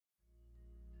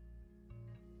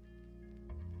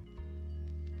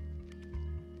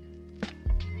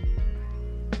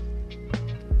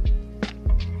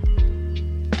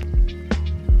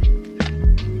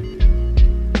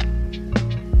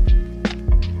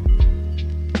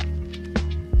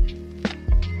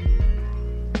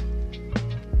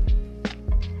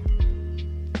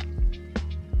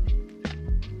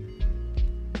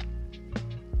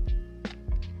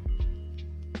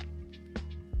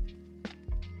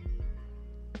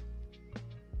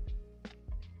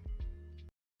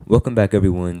Welcome back,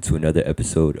 everyone, to another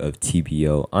episode of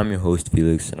TBO. I'm your host,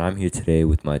 Felix, and I'm here today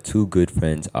with my two good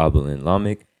friends, Abel and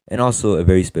Lamek, and also a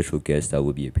very special guest that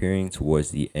will be appearing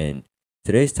towards the end.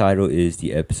 Today's title is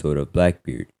the episode of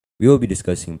Blackbeard. We will be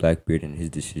discussing Blackbeard and his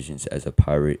decisions as a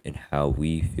pirate and how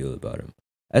we feel about him.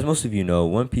 As most of you know,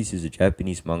 One Piece is a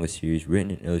Japanese manga series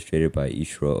written and illustrated by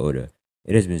Ishiro Oda.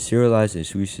 It has been serialized in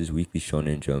Shueisha's Weekly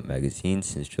Shonen Jump magazine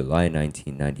since July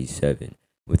 1997,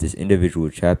 with its individual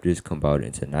chapters compiled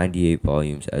into 98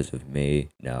 volumes as of May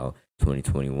now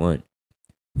 2021.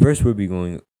 First, we'll be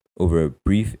going over a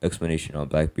brief explanation on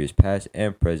Blackbeard's past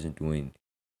and present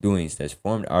doings that's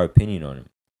formed our opinion on him.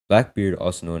 Blackbeard,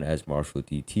 also known as Marshall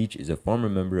D. Teach, is a former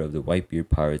member of the Whitebeard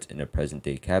Pirates and a present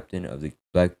day captain of the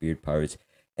Blackbeard Pirates,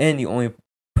 and the only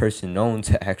person known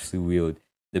to actually wield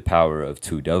the power of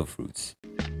two devil fruits.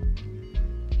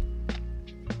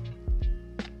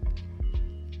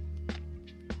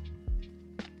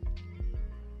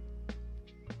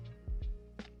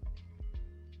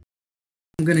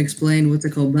 I'm gonna explain what's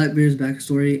it called Blackbeard's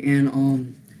backstory,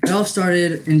 and it all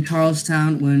started in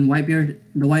Charlestown when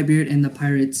the Whitebeard and the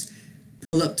pirates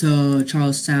pulled up to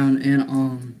Charlestown,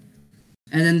 and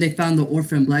then they found the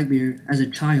orphan Blackbeard as a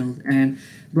child, and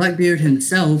Blackbeard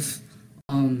himself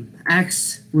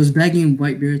was begging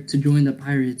Whitebeard to join the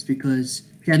pirates because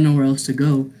he had nowhere else to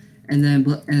go, and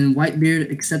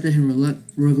Whitebeard accepted him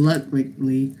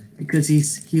reluctantly because he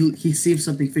sees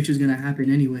something fishy was gonna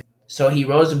happen anyway. So he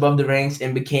rose above the ranks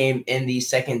and became in the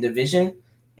second division.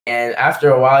 And after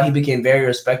a while, he became very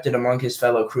respected among his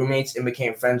fellow crewmates and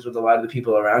became friends with a lot of the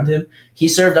people around him. He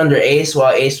served under Ace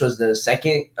while Ace was the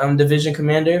second division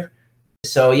commander.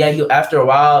 So yeah, after a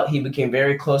while, he became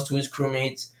very close to his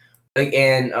crewmates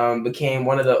and became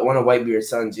one of Whitebeard's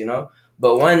sons, you know.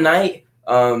 But one night,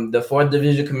 the fourth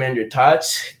division commander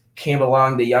Tots came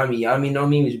along the Yami no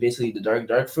Mi, which is basically the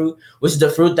dark fruit, which is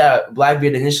the fruit that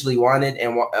Blackbeard initially wanted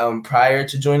and prior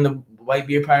to join the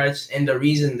Whitebeard Pirates, and the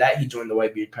reason that he joined the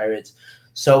Whitebeard Pirates.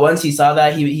 So once he saw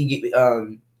that,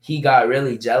 he got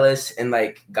really jealous and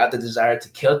like got the desire to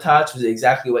kill Tots, which is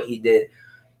exactly what he did.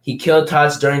 He killed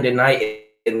Tots during the night,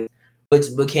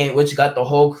 which got the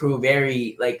whole crew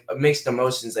very like mixed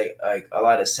emotions, like a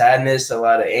lot of sadness, a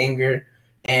lot of anger.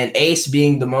 And Ace,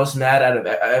 being the most mad out of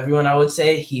everyone, I would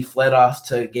say, he fled off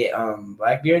to get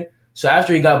Blackbeard. So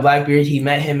after he got Blackbeard, he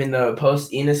met him in the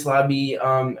post Enos lobby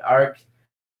arc,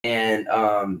 and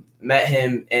met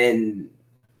him in,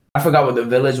 I forgot what the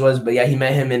village was, but yeah, he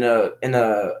met him in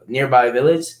a nearby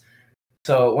village.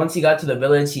 So once he got to the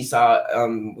village, he saw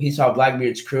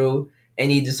Blackbeard's crew,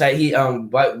 and he decided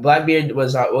Blackbeard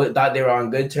thought they were on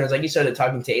good terms. Like he started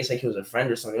talking to Ace like he was a friend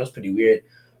or something. It was pretty weird.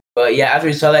 But yeah, after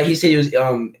he saw that, he said he was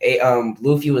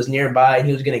Luffy was nearby and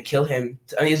he was gonna kill him.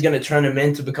 And he was gonna turn him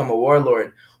in to become a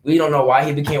warlord. We don't know why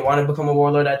he wanted to become a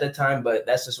warlord at that time, but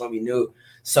that's just what we knew.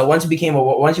 So once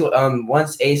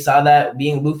Ace saw that,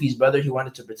 being Luffy's brother, he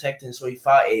wanted to protect him, so he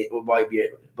fought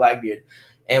Blackbeard.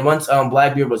 And once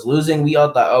Blackbeard was losing, we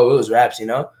all thought, oh, it was Raps, you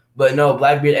know. But no,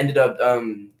 Blackbeard ended up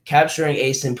capturing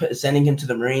Ace and sending him to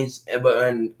the Marines,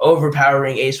 and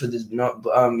overpowering Ace with his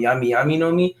Yami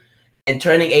no Mi, and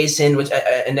turning Ace in, which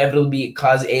inevitably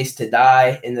caused Ace to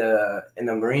die in the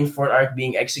Marineford arc,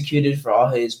 being executed for all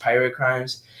his pirate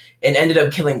crimes, and ended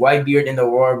up killing Whitebeard in the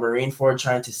War of Marineford,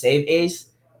 trying to save Ace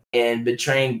and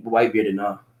betraying Whitebeard and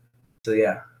all. So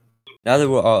yeah. Now that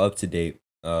we're all up to date,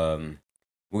 we're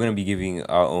gonna be giving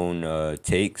our own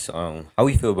takes on how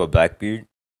we feel about Blackbeard.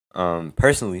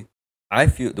 Personally,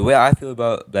 the way I feel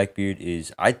about Blackbeard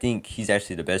is I think he's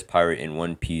actually the best pirate in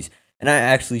One Piece, and I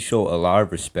actually show a lot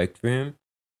of respect for him.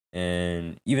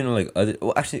 And even like other,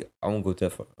 well, actually, I won't go that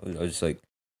far. I'll just like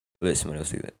let someone else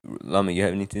do that. Lama, you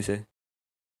have anything to say?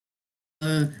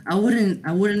 I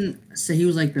wouldn't say he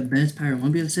was like the best pirate. I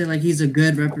want to say like he's a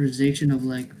good representation of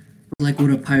like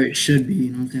what a pirate should be.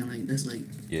 You know what I'm saying? Like that's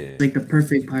Yeah. like the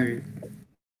perfect pirate.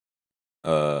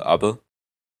 Abel.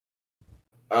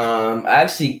 I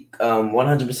actually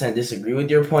 100% disagree with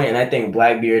your point, and I think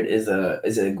Blackbeard is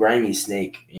a grimy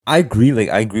snake. I agree. Like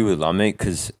I agree with Lamek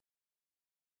because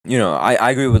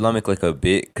I agree with Lamek like a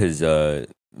bit because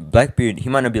Blackbeard, he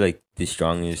might not be like the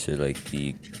strongest or like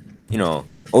the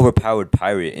overpowered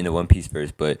pirate in the One Piece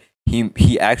verse, but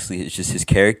he actually, it's just his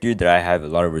character that I have a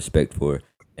lot of respect for,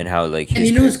 and how like And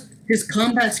his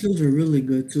combat skills are really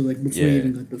good too. Like before he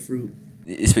even got the fruit.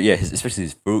 Especially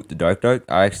his fruit, the dark.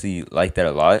 I actually like that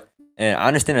a lot, and I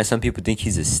understand that some people think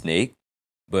he's a snake,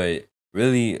 but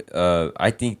really,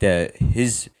 I think that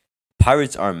his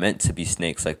pirates aren't meant to be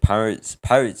snakes. Like pirates,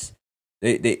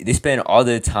 they spend all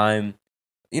their time,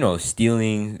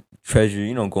 stealing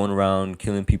treasure, going around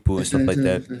killing people and stuff like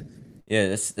that. Yeah,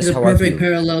 that's It's a how I perfect feel.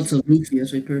 parallel to Luffy.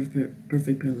 That's like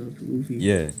perfect parallel to Luffy.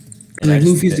 Yeah, and I Like just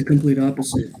think Luffy's the that complete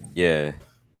opposite. yeah.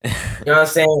 You know what I'm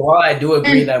saying? While I do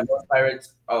agree And that most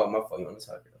pirates. Oh, my fault. You want to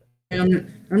talk? I'm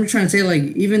just trying to say, like,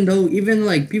 even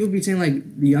like people be saying like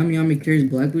the Yami Yami carries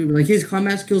Blackbeard, but like his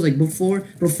combat skills, like before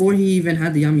he even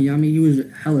had the Yami Yami, he was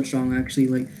hella strong actually.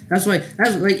 Like that's like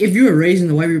if you were raised in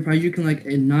the Whitebeard Pride, you can like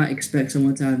not expect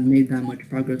someone to have made that much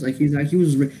progress. Like he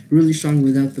was really strong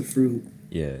without the fruit.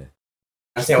 Yeah.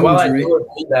 I'm saying He while was I right. do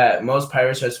agree that most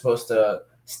pirates are supposed to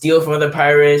steal from the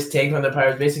pirates, take from the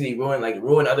pirates, basically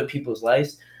ruin other people's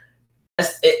lives.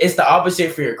 It's the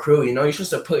opposite for your crew. You know, you're supposed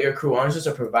to put your crew on, you're supposed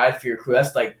to provide for your crew.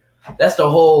 That's the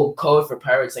whole code for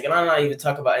pirates. Like, and I'm not even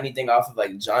talking about anything off of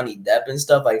like Johnny Depp and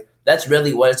stuff. Like, that's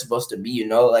really what it's supposed to be. You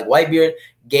know, like Whitebeard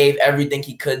gave everything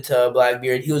he could to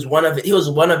Blackbeard. He was one of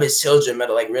his children,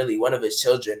 like really one of his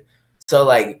children. So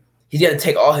like he's gonna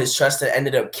take all his trust and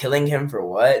ended up killing him for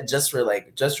what? Just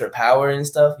for power and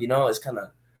stuff. You know, it's kind of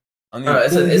I mean,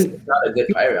 it's not a good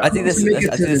pirate. I think To make it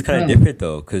I to think that's the kind of top. different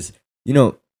though, because you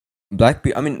know,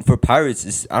 Blackbeard. I mean, for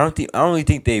pirates, I don't really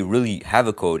think they really have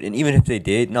a code, and even if they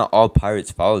did, not all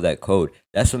pirates follow that code.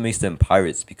 That's what makes them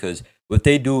pirates, because what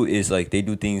they do is like they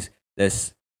do things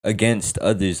that's against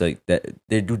others, like that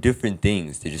they do different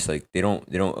things. They just like they don't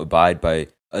abide by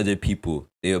other people.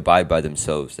 They abide by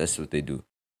themselves. That's what they do,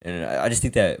 and I just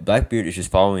think that Blackbeard is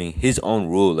just following his own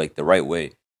rule like the right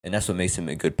way, and that's what makes him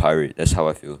a good pirate. That's how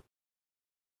I feel.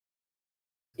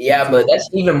 Yeah, but that's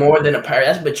even more than a pirate.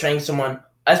 That's betraying someone.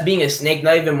 That's being a snake,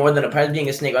 not even more than a pirate, being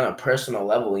a snake on a personal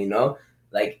level, you know?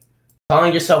 Like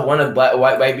calling yourself one of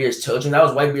Whitebeard's children. That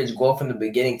was Whitebeard's goal from the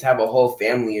beginning to have a whole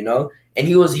family, you know? And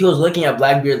he was looking at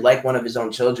Blackbeard like one of his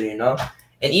own children, you know?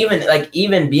 And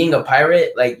even being a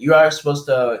pirate, like you are supposed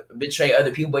to betray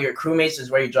other people, but your crewmates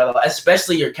is where you draw the line.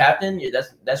 Especially your captain,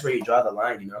 that's where you draw the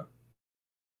line, you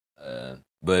know?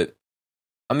 But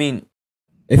I mean,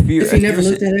 If he if never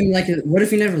you're looked at him like what if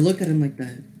he never looked at him like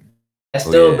that? That's oh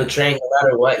still yeah, betraying no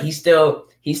matter what. He's still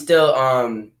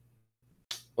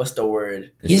what's the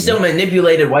word? a He still snake.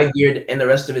 manipulated Whitebeard and the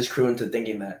rest of his crew into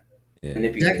thinking that. Yeah, Exactly.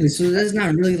 Manipulated. So that's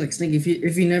not really like snake. If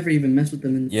he never even messed with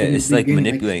them yeah. from the It's like beginning,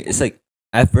 like manipulating. It's like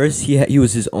at first he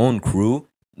was his own crew,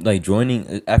 like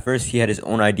joining. At first he had his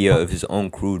own idea of his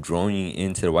own crew joining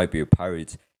into the Whitebeard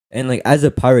Pirates, and like as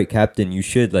a pirate captain, you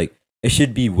should like it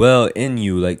should be well in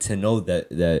you like to know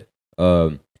that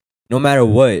no matter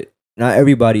what, not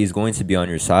everybody is going to be on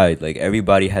your side. Like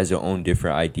everybody has their own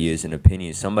different ideas and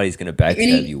opinions. Somebody's gonna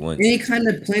backstab you and once. he kind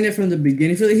of planned it from the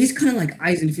beginning. I feel like he's kind of like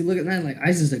Aizen. If you look at that, like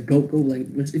Aizen's a goat. Like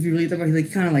if you really think about it, he's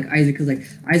like kind of like Aizen because like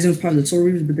Aizen was part of the Soul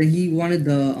Reapers, but then he wanted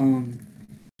the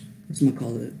what's gonna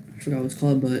call it? I forgot what it's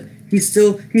called, but he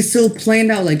still planned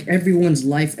out like everyone's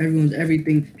life, everyone's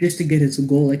everything just to get his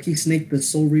goal. Like he snaked the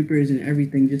Soul Reapers and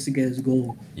everything just to get his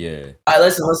goal. Yeah, All right,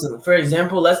 listen. For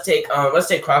example, let's take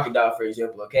Crocodile for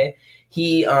example. Okay,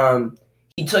 he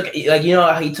took like you know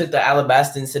how he took the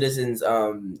Alabastan citizens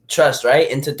trust right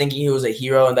into thinking he was a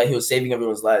hero and that he was saving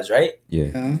everyone's lives, right?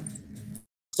 yeah. Yeah.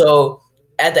 So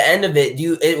at the end of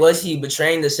was he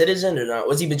betraying the citizen or not?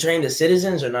 Was he betraying the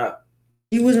citizens or not?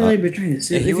 He wasn't Uh, really betraying the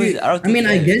city. he If was. you, I don't I think. mean,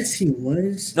 I Yeah. guess he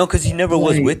was. No, because he never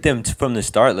was Like, with them from the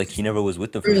start. Like he never was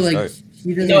with them from or the like start.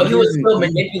 he doesn't. No, he He was doesn't. still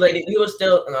manipulating. He was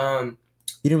still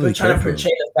He didn't we're really care trying to for him.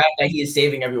 portray the fact that he is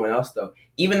saving everyone else though.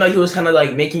 Even though he was kind of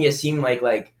like making it seem like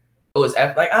it was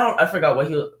like I forgot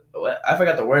I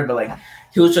forgot the word, but like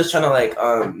he was just trying to like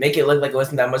make it look like it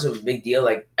wasn't that much of a big deal.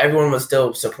 Like everyone was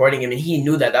still supporting him and he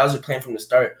knew that was his plan from the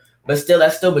start. But still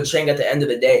that's still betraying at the end of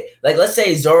the day. Like let's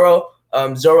say Zoro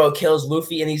kills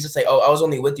Luffy and he's just like, "Oh, I was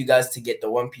only with you guys to get the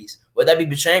One Piece." Would that be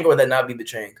betraying or would that not be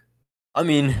betraying? I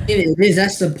mean, It is.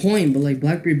 That's the point. But like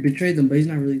Blackbeard betrayed them, but he's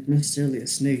not really necessarily a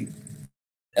snake.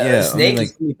 yeah. I mean, Snake is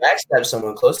like, when you backstab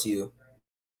someone close to you.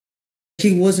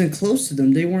 He wasn't close to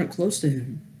them. They weren't close to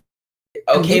him. He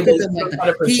Okay, looked but at he's them like still that.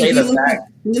 trying to portray the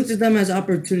fact. He looked at them as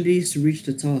opportunities to reach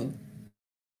the top.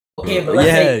 Okay, bro, but let's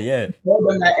yeah, say yeah.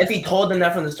 if he told them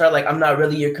that from the start, like I'm not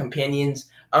really your companions,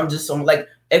 I'm just some like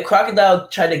if Crocodile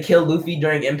tried to kill Luffy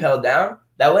during Impel Down,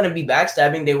 that wouldn't be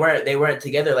backstabbing. They weren't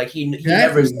together. Like he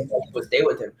never said Exactly. that he would stay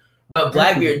with him. But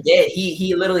Exactly. Blackbeard did.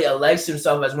 He literally alleged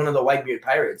himself as one of the Whitebeard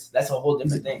pirates. That's a whole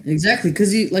different thing. Exactly,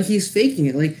 because he's faking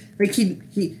it. Like he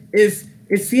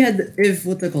if he had if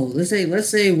what they call let's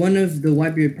say one of the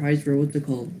Whitebeard pirates were what they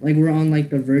call like we're on like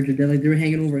the verge of death, like they were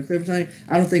hanging over a cliff or something.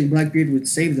 I don't think Blackbeard would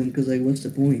save them because like what's the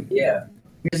point? Yeah,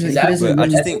 He exactly. doesn't But I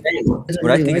really, just That's the think thing. doesn't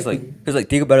what I really think is like like, them. because like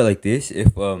think about it like this: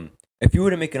 if you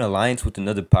were to make an alliance with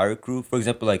another pirate crew, for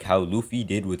example, like how Luffy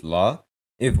did with Law,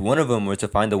 if one of them were to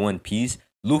find the One Piece,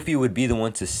 Luffy would be the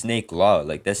one to snake Law.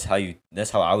 Like that's how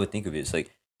I would think of it. It's like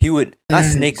he would not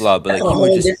snake Thanks. law, but That's like a he would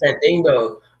whole just. different thing,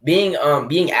 though. Being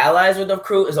allies with the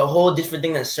crew is a whole different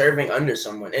thing than serving under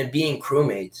someone and being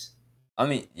crewmates. I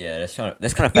mean, yeah, that's kind of You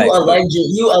facts, but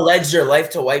allege your life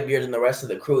to Whitebeard and the rest of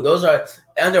the crew. Those are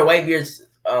under Whitebeard's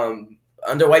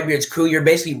under Whitebeard's crew. You're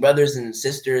basically brothers and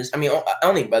sisters. I mean,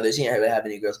 only brothers. He didn't really have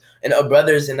any girls, and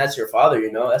brothers, and that's your father.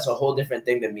 You know, that's a whole different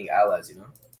thing than being allies. You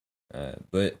know.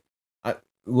 but I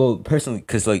well personally,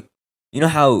 cause like you know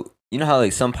how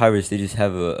like some pirates they just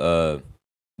have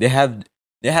they have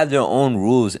they have their own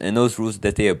rules and those rules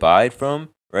that they abide from,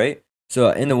 right? So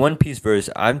in the One Piece verse,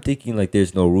 I'm thinking like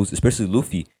there's no rules, especially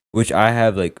Luffy, which I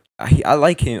have like I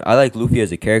like him. I like Luffy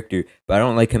as a character, but I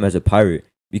don't like him as a pirate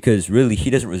because really he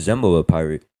doesn't resemble a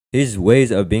pirate. His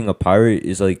ways of being a pirate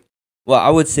is like, well, I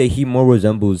would say he more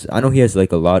resembles. I know he has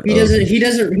like a lot He of doesn't. He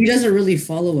doesn't. He doesn't really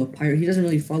follow a pirate. He doesn't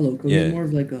really follow. Cause Yeah. he's more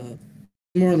of like a,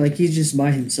 more like he's just by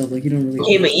himself. Like he don't really.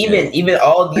 Okay, but even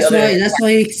all the That's other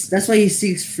why. That's why he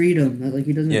seeks freedom. Like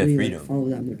he doesn't really freedom. like, follow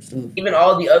that much stuff. even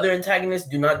all the other antagonists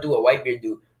do not do what Whitebeard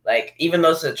do. Like, even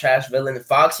though it's a trash villain,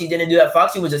 Foxy didn't do that.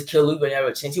 Foxy would just kill Luke when he had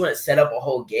a chance. He wouldn't set up a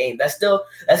whole game. That's still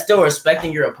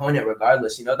respecting your opponent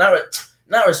regardless. You know,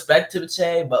 not respect to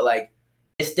say, but like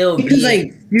it's still Because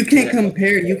like you can't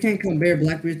compare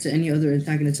Blackbeard to any other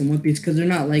antagonist in One Piece because they're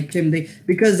not like him.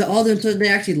 Because all them they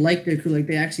actually like their crew. Like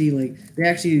they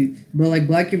actually but like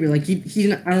Blackbeard like he's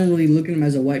not, I don't really look at him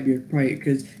as a Whitebeard pirate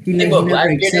because he never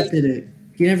accepted it.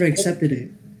 He never accepted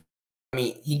it. I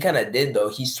mean, he kind of did though.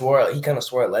 He kind of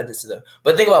swore allegiance to them.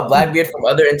 But the thing about Blackbeard from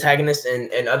other antagonists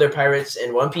and other pirates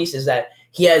in One Piece is that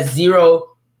he has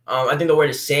zero. I think the word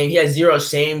is shame. He has zero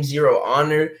shame, zero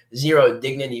honor, zero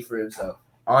dignity for himself.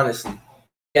 Honestly,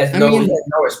 he has no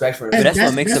respect for himself. That's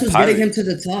what makes that's a what's pirate. getting him to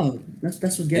the top.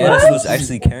 That's what getting. Yeah, him that's to what's the top.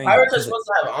 actually carrying. Pirates are him. supposed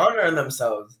to have honor in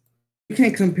themselves. You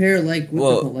can't compare like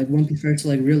Well- like One Piece pirates to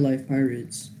like real life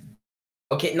pirates.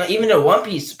 Okay, not even in One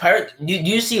Piece. Pirate, do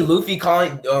you see Luffy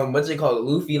calling what's it called?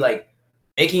 Luffy like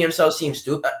making himself seem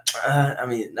stupid. I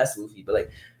mean that's Luffy, but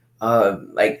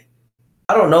like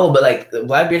I don't know, but like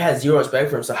Blackbeard has zero respect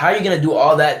for him. So how are you gonna do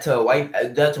all that to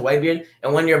Whitebeard,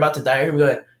 and when you're about to die, you're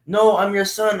like, no, I'm your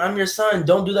son.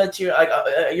 Don't do that to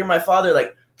your you're my father.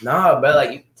 Like, nah, bro.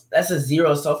 Like that's a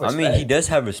zero self-respect. I mean, he does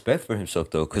have respect for himself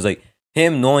though, because like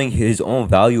him knowing his own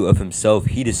value of himself,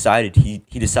 he decided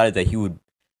that he would,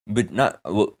 but not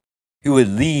well, he would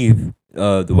leave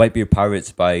the Whitebeard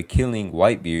pirates by killing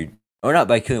Whitebeard, or not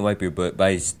by killing Whitebeard, but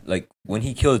by like when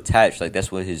he killed Tatch, like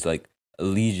that's what his like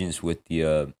allegiance with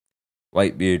the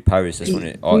Whitebeard pirates. That's when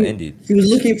it all ended. He was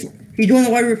looking for. He joined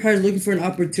the Whitebeard pirates looking for an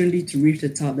opportunity to reach the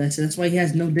top. That's why he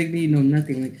has no dignity, no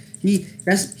nothing. Like he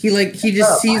just sees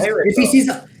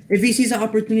if he sees an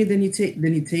opportunity, then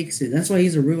he takes it. That's why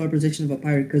he's a real representation of a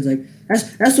pirate. Because like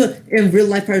that's what in real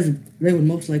life pirates they would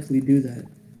most likely do that.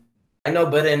 I know,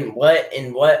 but in what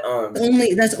That's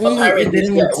only if they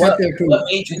don't accept their crew. What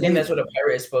made you think that's what a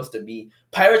pirate is supposed to be?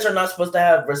 Pirates are not supposed to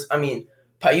have. I mean,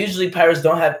 usually pirates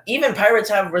don't have. Even pirates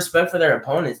have respect for their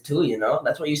opponents too. You know,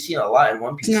 that's what you see a lot in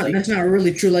One Piece. That's not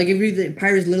really true. Like the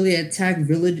pirates literally attack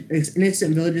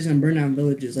innocent villages and burn down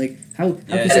villages. Like how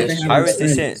Yeah, pirates they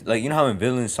sent like you know how in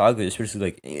Vinland Saga, especially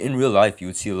like in real life, you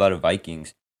would see a lot of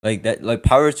Vikings like that. Like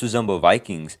pirates resemble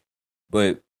Vikings,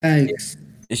 but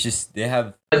it's just they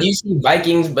have. But do you see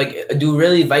Vikings? Like, do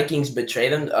really Vikings betray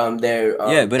them?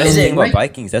 Yeah, but that's the thing about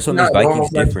Vikings. That's what makes Vikings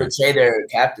different. Betray their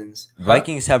captains.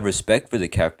 Vikings have respect for the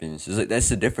captains. It's like that's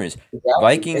the difference. Exactly.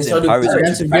 Vikings and and pirates are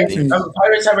two different things.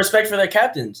 Pirates have respect for their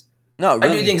captains. No,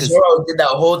 really. I do think Zoro did that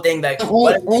whole thing. That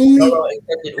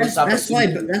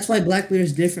that's why Blackbeard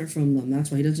is different from them.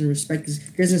 That's why he doesn't respect this.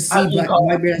 He doesn't see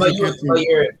Blackbeard as a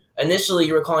captain. Initially,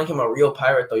 you were calling him a real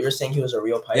pirate, though. You're saying he was a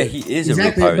real pirate. Yeah, he is a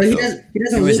real pirate. But he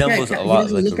doesn't resembles a lot.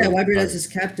 He doesn't look at Whitebeard as his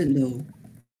captain, though.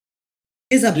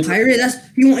 He's a pirate.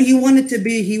 He wanted to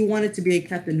be a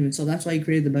captain, so that's why he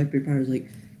created the Blackbeard Pirates. Like,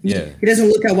 he doesn't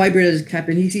look at Whitebeard as a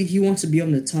captain. He wants to be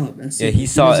on the top. He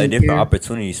saw a different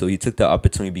opportunity, so he took the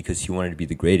opportunity because he wanted to be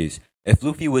the greatest. If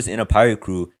Luffy was in a pirate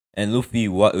crew and Luffy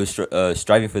was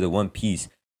striving for the One Piece,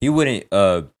 he wouldn't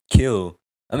kill.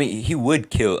 I mean, he would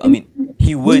kill. I mean,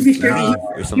 he would leave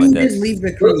or something like that. Leave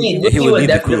the crew. He would leave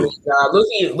the crew.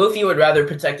 Luffy would rather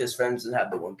protect his friends than have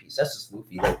the One Piece. That's just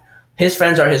Luffy. Like, his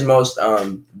friends are his most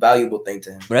valuable thing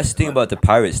to him. But that's the thing about the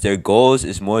pirates. Their goals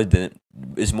is more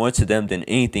to them than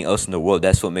anything else in the world.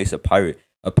 That's what makes a pirate.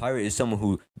 A pirate is someone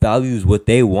who values what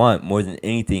they want more than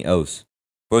anything else.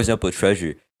 For example,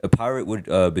 treasure. A pirate would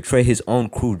betray his own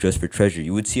crew just for treasure.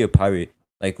 You would see a pirate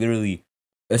like literally,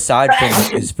 aside from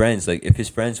his friends, like if his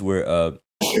friends were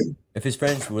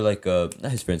like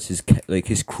not his friends, his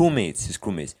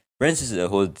crewmates. Friends is a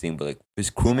whole thing, but like his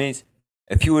crewmates,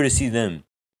 if he were to see them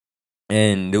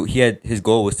and his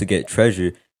goal was to get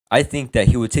treasure. I think that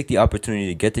he would take the opportunity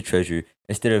to get the treasure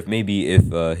instead of maybe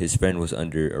if his friend was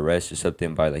under arrest or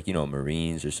something by like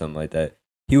Marines or something like that.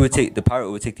 The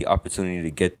pirate would take the opportunity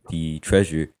to get the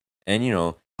treasure, and he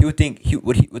would think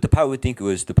what the pirate would think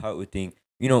was the pirate would think,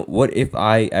 what if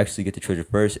I actually get the treasure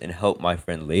first and help my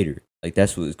friend later? Like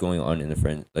that's what is going on in the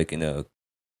friend like in a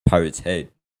pirate's head.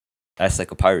 That's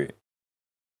like a pirate.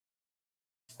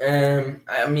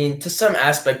 I mean, to some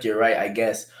aspect, you're right, I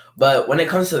guess. But when it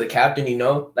comes to the captain,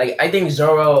 like I think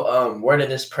Zoro worded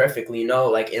this perfectly.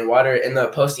 Like in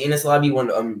the post Enos lobby when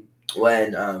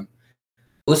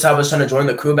Usopp was trying to join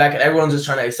the crew back, and everyone's just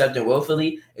trying to accept him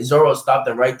willfully. And Zoro stopped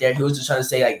him right there. He was just trying to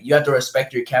say like you have to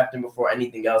respect your captain before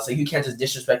anything else. Like you can't just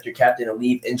disrespect your captain and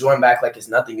leave and join back like it's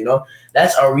nothing.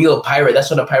 That's a real pirate. That's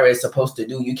what a pirate is supposed to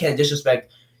do. You can't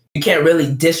disrespect. You can't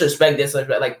really disrespect this.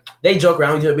 Like they joke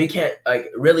around with you, but you can't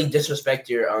like really disrespect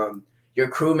your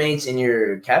crewmates and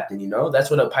your captain.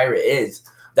 That's what a pirate is.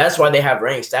 That's why they have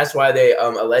ranks. That's why they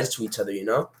allege to each other.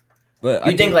 But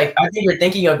I think you're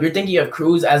thinking of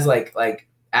crews as like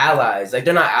allies. Like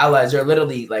they're not allies. They're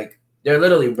literally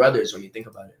brothers when you think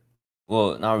about it.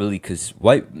 Well, not really, cause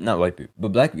not Whitebeard,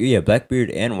 but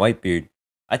Blackbeard and Whitebeard.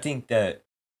 I think that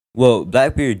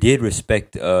Blackbeard did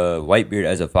respect Whitebeard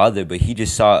as a father, but he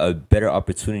just saw a better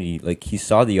opportunity. Like he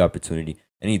saw the opportunity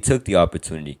and he took the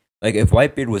opportunity. Like if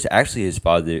Whitebeard was actually his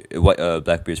father,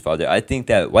 Blackbeard's father, I think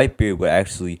that Whitebeard would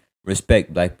actually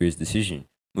respect Blackbeard's decision,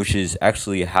 which is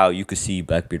actually how you could see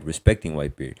Blackbeard respecting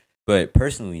Whitebeard. But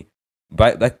personally,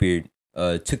 Blackbeard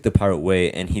took the pirate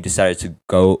way and he decided to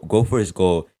go for his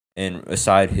goal, and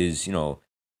aside his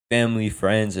family,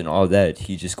 friends, and all that,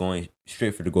 he's just going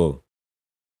straight for the goal.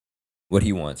 What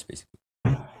he wants, basically.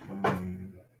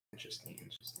 Interesting.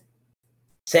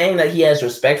 Saying that he has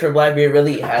respect for Blackbeard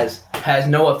really has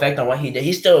no effect on what he did.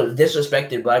 He still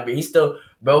disrespected Blackbeard. He still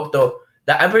broke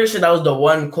I'm pretty sure that was the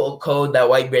one code that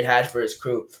Whitebeard had for his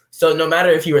crew. So no matter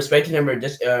if he respected him or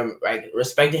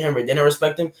respected him or didn't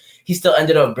respect him, he still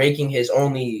ended up breaking his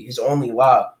only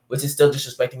law, which is still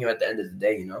disrespecting him at the end of the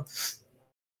day.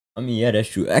 I mean, yeah, that's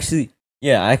true. Actually,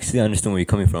 yeah, I actually understand where you're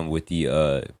coming from with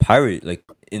the pirate, like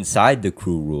inside the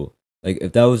crew rule. Like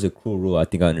if that was a crew rule, I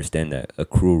think I understand that a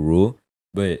crew rule.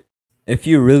 But if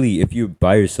you're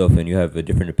by yourself and you have a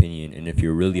different opinion, and if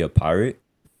you're really a pirate,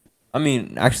 I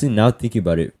mean, actually, now thinking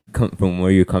about it, from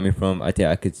where you're coming from, I think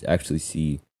I could actually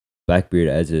see Blackbeard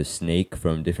as a snake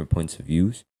from different points of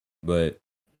views. But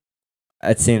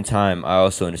at the same time, I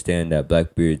also understand that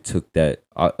Blackbeard took that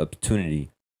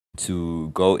opportunity to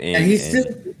go in. And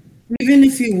even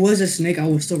if he was a snake, I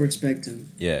would still respect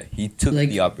him. Yeah, he took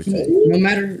the opportunity.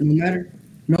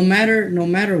 No matter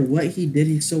what he did,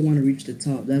 he still want to reach the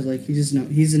top. That's like he's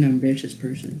an ambitious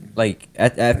person. Like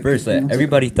at first,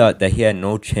 everybody thought that he had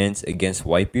no chance against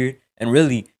Whitebeard, and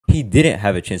really he didn't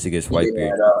have a chance against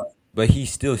Whitebeard. But he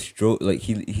still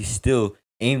he still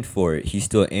aimed for it. He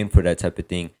still aimed for that type of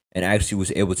thing, and actually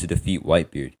was able to defeat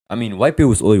Whitebeard. I mean, Whitebeard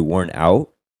was already worn out,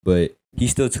 but he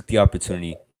still took the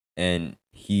opportunity, and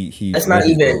he. That's not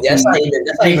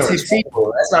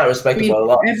respectable. That's not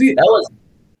respectable at all.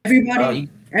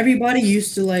 Everybody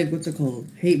used to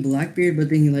hate Blackbeard, but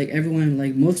then everyone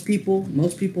most people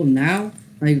now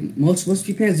most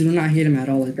people do not hate him at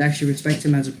all. Like they actually respect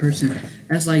him as a person.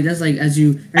 That's like as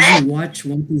you watch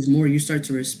One Piece more, you start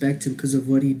to respect him because of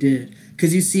what he did.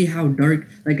 Because you see how dark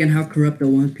and how corrupt the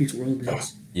One Piece world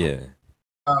is. Yeah.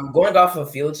 Going off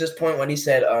of Felix's point when he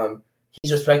said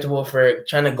he's respectable for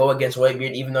trying to go against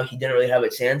Whitebeard even though he didn't really have a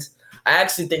chance. I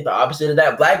actually think the opposite of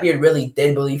that. Blackbeard really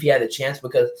did believe he had a chance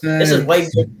because this is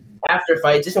Whitebeard after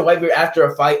fight. This is Whitebeard after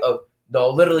a fight of the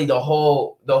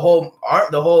whole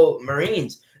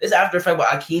Marines. This is after a fight with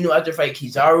Akinu, after a fight with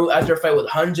Kizaru, after a fight with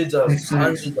hundreds of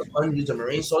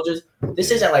Marine soldiers.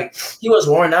 This isn't like he was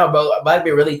worn out, bro.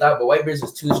 Blackbeard really thought, but Whitebeard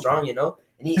was too strong, Yeah,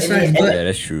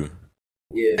 that's true.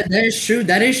 Yeah,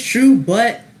 that is true.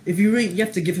 But if you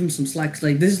have to give him some slack.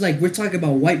 Like this is we're talking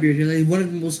about Whitebeard here, like one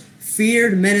of the most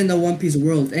feared men in the One Piece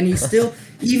world, and he still,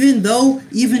 even though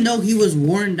he was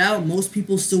worn out, most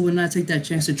people still would not take that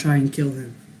chance to try and kill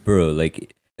him. Bro,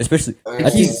 especially I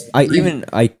think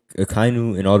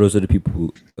Akainu and all those other people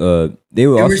who they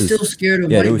were still scared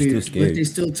of Whitebeard. They were still scared. But they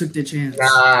still took the chance. Nah,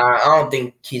 I don't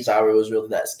think Kizaru was really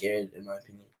that scared, in my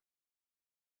opinion.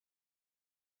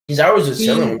 Kizaru was just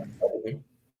chilling.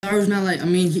 Kizaru's not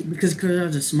because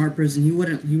Kizaru's a smart person. He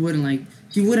wasn't really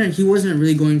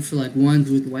going for ones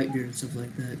with Whitebeard and stuff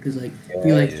like that. Because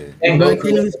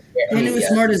Akainu was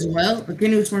smart as well.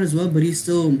 Akainu was smart as well, but he's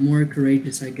still more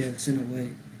courageous, I guess, in a way.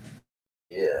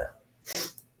 Yeah.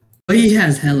 But he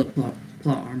has hella plot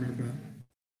armor, bro.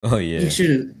 Oh yeah.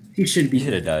 he should He be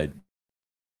should have dead. died.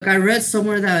 Like I read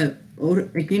somewhere that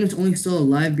Akanu's only still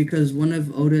alive because one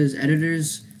of Oda's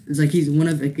editors is like he's one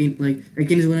of Akanu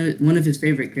is one of his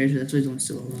favorite characters. That's why he's only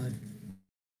still alive.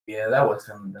 Yeah, that was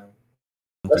kind of dumb.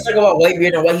 I Let's think talk about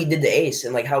Whitebeard and what he did to Ace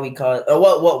and like how he caused.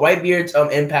 What Whitebeard's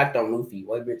impact on Luffy.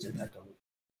 Whitebeard's impact on Luffy.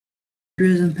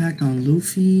 His impact on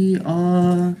Luffy.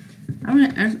 I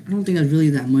don't think that's really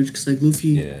that much because like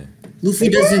yeah. Luffy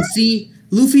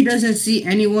doesn't see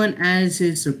anyone as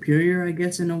his superior. I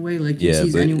guess in a way, like he Yeah,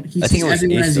 sees but anyone. He I think sees it was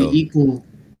everyone Ace, as an though. equal.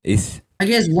 Ace. I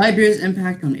guess Whitebeard's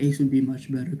impact on Ace would be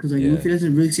much better because like Yeah. Luffy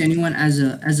doesn't really see anyone as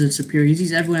a superior. He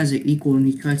sees everyone as an equal, and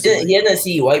he tries to. He didn't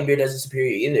see Whitebeard as a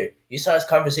superior either. You saw his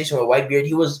conversation with Whitebeard.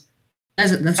 He was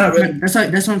That's not really. that's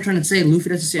what I'm trying to say. Luffy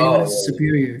doesn't see anyone Oh, as a yeah.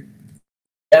 superior.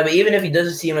 Yeah, but even if he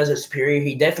doesn't see him as a superior,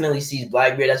 he definitely sees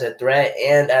Blackbeard as a threat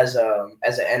and as an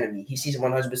enemy. He sees him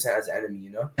 100% as an enemy. You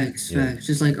know. Facts, Yeah. facts,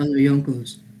 just like other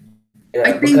Yonkos. Yeah,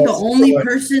 I think the because- only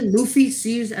person Luffy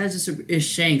sees is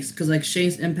Shanks, because like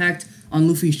Shanks' impact on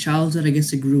Luffy's childhood, I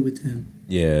guess it grew with him.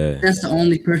 Yeah. That's the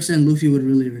only person Luffy would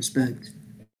really respect.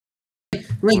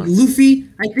 Like Luffy,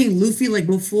 I think Luffy like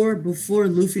before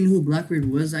Luffy knew who Blackbeard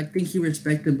was, I think he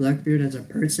respected Blackbeard as a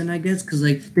person, I guess, because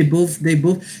like they both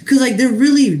because like they're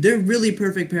really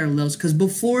perfect parallels. Because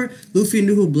before Luffy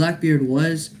knew who Blackbeard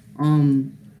was,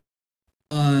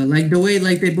 like the way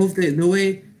like they both the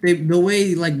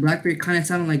way like Blackbeard kind of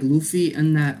sounded like Luffy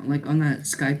in that like on that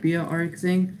Skypia arc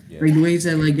thing, Yeah. like the way he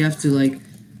said like you have to like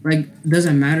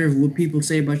doesn't matter what people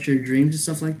say about your dreams and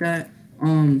stuff like that.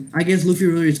 I guess Luffy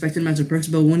really respected him as a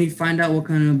person, but when he find out what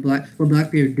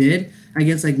Blackbeard did, I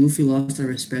guess like Luffy lost that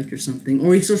respect or something,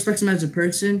 or he still respects him as a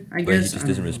person. I But he guess just I don't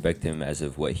doesn't know. respect him as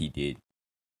of what he did.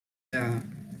 Yeah,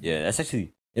 Yeah, that's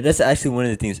actually one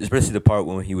of the things, especially the part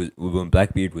when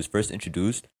Blackbeard was first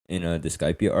introduced in the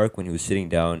Skypia arc, when he was sitting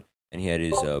down and he had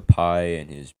his pie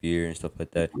and his beer and stuff like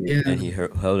that, yeah. and he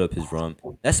held up his rum.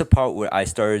 That's the part where I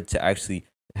started to actually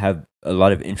have a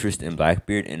lot of interest in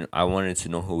Blackbeard, and I wanted to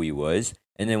know who he was.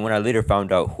 And then when I later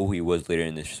found out who he was later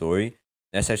in the story,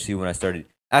 that's actually when I started.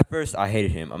 At first, I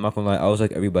hated him. I'm not gonna lie. I was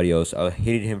like everybody else. I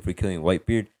hated him for killing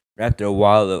Whitebeard. But after a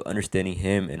while of understanding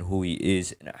him and who he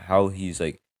is and how he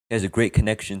has a great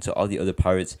connection to all the other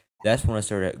pirates, that's when I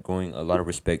started growing a lot of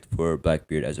respect for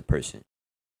Blackbeard as a person.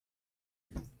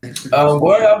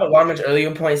 Going off of Laman's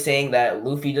earlier point saying that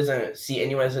Luffy doesn't see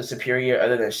anyone as a superior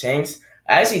other than Shanks,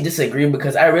 I actually disagree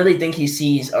because I really think he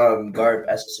sees Garp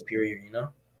as a superior, you know?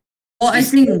 Well, I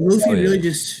think Luffy Oh, yeah. really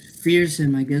just fears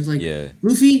him. I guess like Yeah.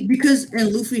 Luffy, because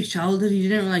in Luffy's childhood he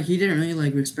didn't really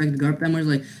like respect Garp that much.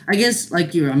 Like I guess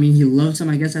like I mean he loves him,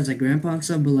 I guess, as a grandpa and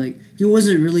stuff, but like he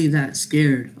wasn't really that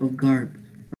scared of Garp.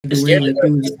 Like, He's the way scared,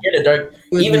 like he's scared of Dark.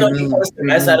 was Even though he Morello. punched the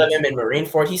mess out of him in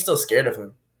Marineford, he's still scared of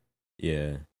him.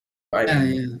 Yeah. Right?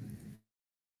 Yeah.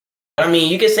 I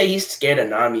mean, you could say he's scared of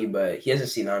Nami, but he hasn't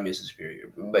seen Nami as a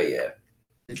superior. But yeah.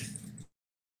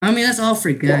 I mean that's all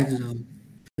for gags though.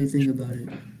 If you think about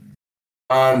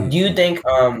it. Do you think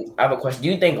I have a question. Do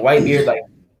you think Whitebeard like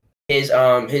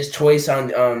his choice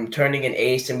on turning an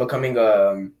ace and becoming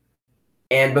a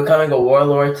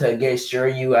warlord to get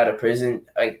Shiryu out of prison,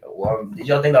 like did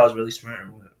y'all think that was really smart or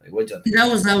what? Like what y'all think? That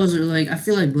was like I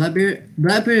feel like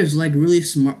Blackbeard is like really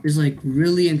smart, is like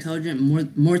really intelligent,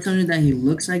 more intelligent than he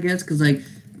looks, I guess, because like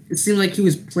it seemed like he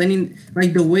was planning,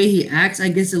 like the way he acts, I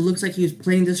guess it looks like he was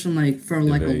planning this for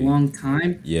like a long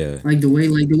time. Yeah. Like the way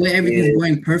everything's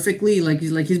going perfectly, like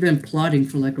he's been plotting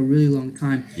for like a really long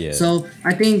time. Yeah. So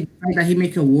I think like, that he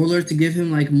make a warlord to give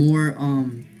him like more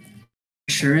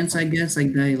assurance, I guess,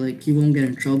 like that like he won't get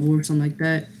in trouble or something like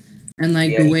that. And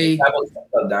like the way He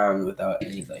down without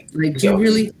any like he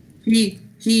really he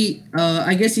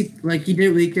I guess he didn't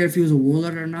really care if he was a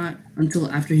warlord or not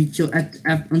until after he killed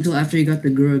until after he got the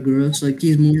Gura. So like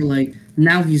he's more like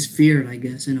now he's feared, I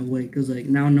guess, in a way, because like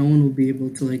now no one will be able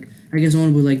to like, I guess no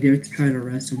one will like dare to try to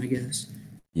arrest him, I guess.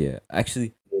 Yeah.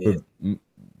 Actually, for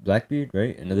Blackbeard,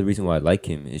 right? Another reason why I like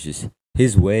him is just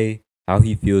his way, how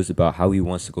he feels about how he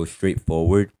wants to go straight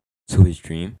forward to his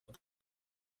dream.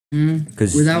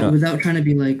 Because without trying to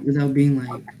be like, without being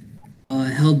like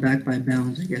held back by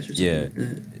bounds, I guess, or something like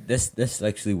that. That's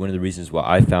actually one of the reasons why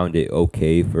I found it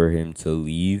okay for him to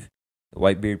leave the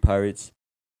Whitebeard Pirates.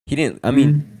 He didn't. I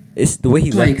mean, it's the way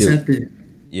he left it.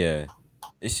 Yeah,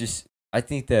 it's just I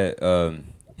think that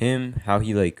him, how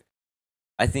he like,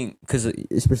 I think because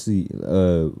especially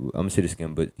I'm gonna say this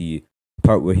again, but the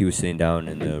part where he was sitting down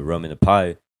in the rum and the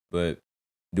pie, but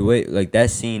the way like that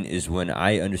scene is when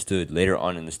I understood later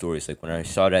on in the story. It's like when I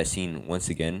saw that scene once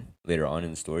again later on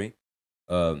in the story.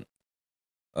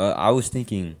 I was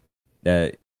thinking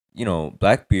that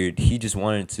Blackbeard, he just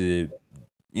wanted to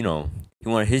he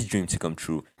wanted his dream to come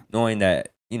true, knowing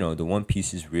that the One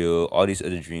Piece is real, all these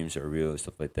other dreams are real,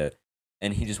 stuff like that,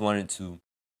 and he just wanted to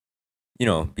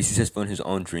be successful in his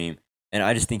own dream. And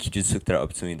I just think he just took that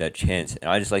opportunity, that chance, and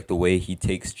I just like the way he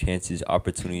takes chances,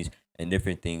 opportunities, and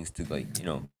different things to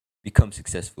become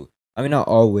successful. I mean, not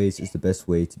always is the best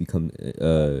way to become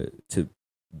to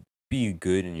be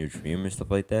good in your dream and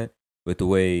stuff like that, but the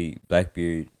way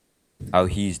Blackbeard, how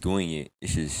he's doing it,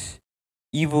 it's just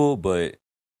evil, but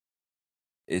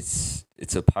it's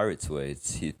a pirate's way.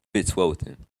 It fits well with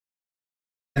him.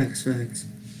 Facts.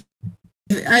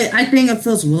 I think it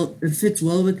fits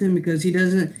well with him because he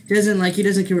doesn't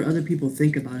care what other people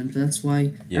think about him. So that's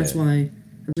why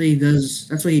he does.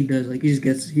 That's what he does. Like he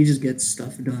just gets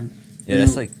stuff done. Yeah,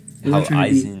 that's like how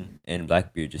Aizen and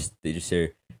Blackbeard they just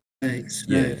share. Facts.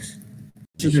 Yeah.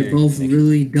 So they're both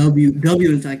really W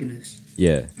antagonists.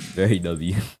 Yeah, very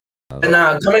W. And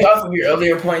coming off of your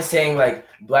earlier point saying like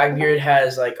Blackbeard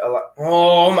has like a lot.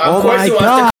 Of course my he wants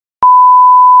God. to.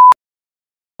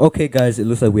 Okay, guys, it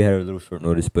looks like we had a little short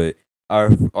notice, but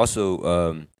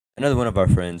another one of our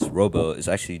friends, Robel, is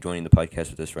actually joining the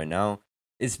podcast with us right now.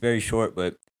 It's very short,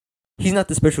 but he's not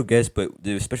the special guest, but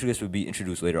the special guest will be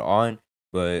introduced later on.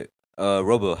 But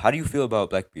Robel, how do you feel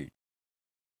about Blackbeard?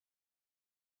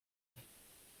 I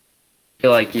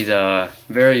feel like he's a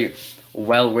very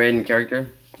well-written character.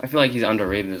 I feel like he's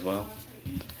underrated as well.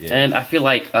 Yeah. And I feel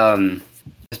like,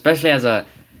 especially as a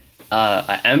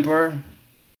emperor,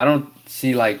 I don't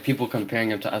see like people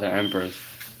comparing him to other emperors.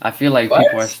 I feel like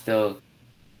people are still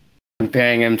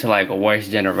comparing him to like a worse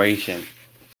generation.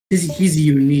 He's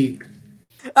unique.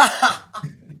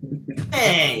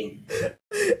 Dang.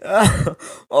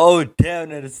 Oh damn,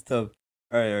 that is tough.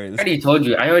 All right. I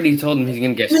already told him he's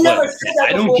gonna get split.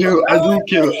 I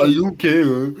don't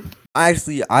care. I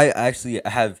actually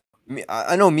have.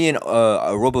 I know me and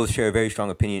Robo share a very strong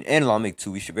opinion, and Lamik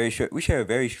too. We share a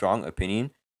very strong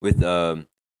opinion with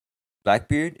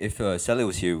Blackbeard. If Sally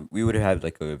was here, we would have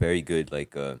like a very good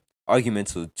argument.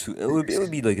 So it would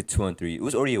be like a 2-on-3. It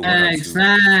was already a 1-on-2.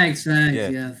 Facts.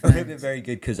 Yeah, it would have been very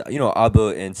good because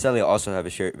Abba and Sally also have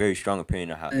a very strong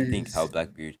opinion on how they think how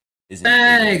Blackbeard is.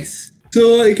 Facts.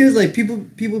 So because like people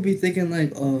be thinking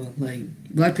like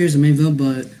Blackbeard's the main villain,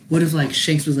 but what if like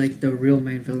Shanks was like the real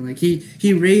main villain? Like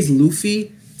he raised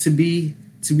Luffy to be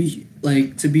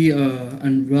a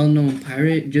well-known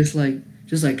pirate, just like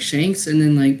Shanks, and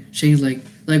then like Shanks like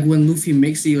when Luffy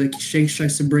makes it, like Shanks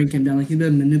tries to bring him down, like he's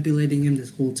been manipulating him this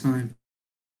whole time.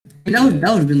 And that would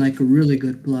have been like a really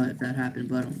good plot if that happened,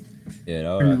 but I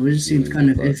don't know, it just seems kind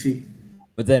of iffy.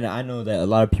 But then I know that a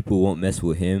lot of people won't mess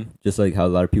with him, just like how a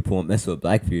lot of people won't mess with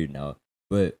Blackbeard now.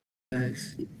 But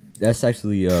that's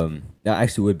actually that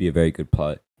actually would be a very good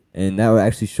plot, and that would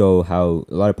actually show how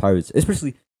a lot of pirates,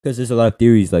 especially because there's a lot of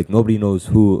theories, like nobody knows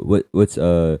what's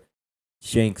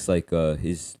Shanks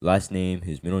his last name,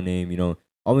 his middle name.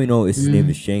 All we know is his name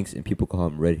is Shanks, and people call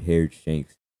him red-haired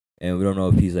Shanks, and we don't know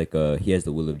if he's he has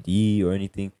the will of D or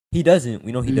anything. He doesn't.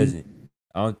 We know he doesn't.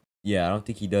 I don't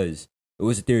think he does. It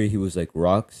was a theory he was like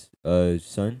Rock's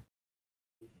son.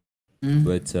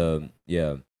 But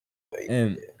yeah.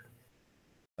 And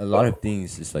a lot of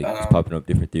things is just popping up,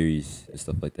 different theories and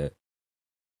stuff like that.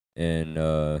 And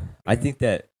I think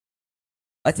that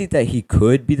he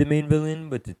could be the main villain,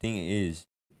 but the thing is,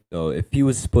 though, if he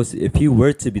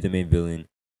were to be the main villain,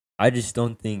 I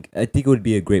think it would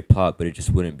be a great plot, but it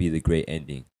just wouldn't be the great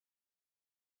ending.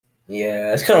 Yeah,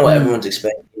 that's kind of what everyone's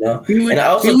expecting,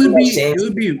 It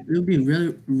would be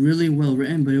really, really well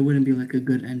written, but it wouldn't be like a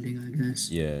good ending, I guess.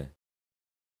 Yeah.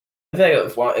 I feel like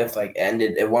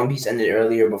if One Piece ended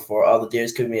earlier before all the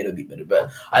theories could be made, it would be better.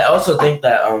 But I also think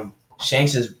that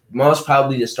Shanks is most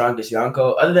probably the strongest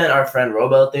Yonko, other than our friend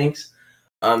Robel thinks.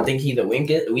 Think he's the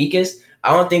weakest.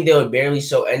 I don't think they would barely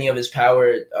show any of his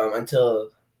power throughout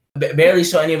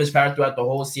the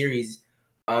whole series.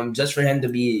 Just for him to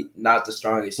be not the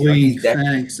strongest.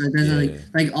 Thanks.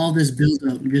 Like all this build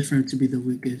up just for him to be the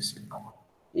weakest.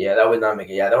 Yeah, that would not make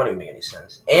it. Yeah, that wouldn't make any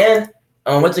sense. And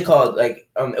what's it called? Like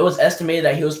it was estimated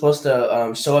that he was supposed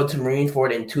to show up to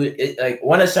Marineford in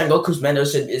one of Sengoku's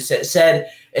mentors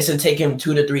said it should take him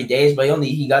 2 to 3 days, but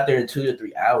he got there in 2 to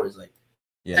 3 hours. Like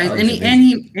yeah, and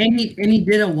he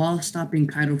did it while stopping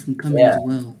Kaido from coming as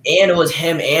well. And it was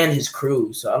him and his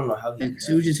crew, so I don't know how he.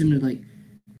 So it was just him to like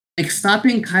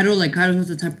stopping Kaido. Like Kaido's not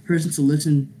the type of person to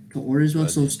listen to orders well,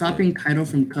 so stopping Kaido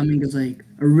from coming is like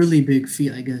a really big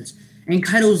feat, I guess. And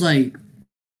Kaido's like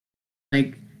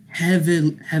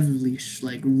heavily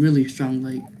like really strong,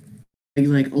 like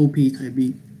OP type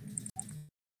beat.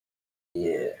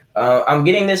 Yeah, I'm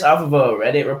getting this off of a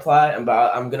Reddit reply,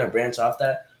 but I'm gonna branch off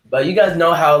that. But you guys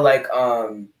know how like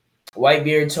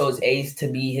Whitebeard chose Ace to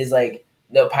be his like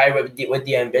the pirate with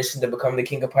the ambition to become the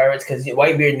king of pirates because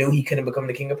Whitebeard knew he couldn't become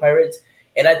the king of pirates.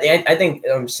 And I think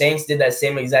Shanks did that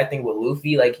same exact thing with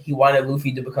Luffy. Like he wanted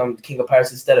Luffy to become king of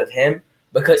pirates instead of him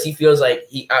because he feels like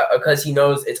because he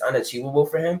knows it's unachievable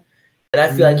for him. And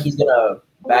I feel like he's gonna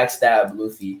backstab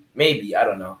Luffy. Maybe, I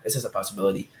don't know. It's just a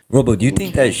possibility. Robo, do you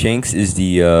think that Shanks is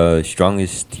the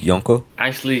strongest Yonko?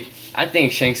 Actually, I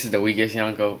think Shanks is the weakest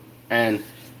Yonko, and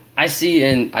I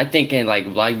think in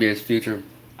like Blackbeard's future,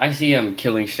 I see him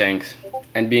killing Shanks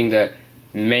and being the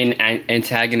main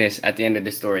antagonist at the end of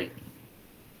the story.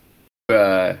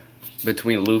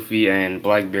 Between Luffy and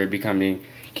Blackbeard becoming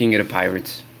king of the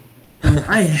pirates.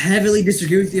 I heavily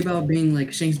disagree with you about being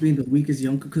like Shanks being the weakest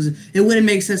Yonko because it wouldn't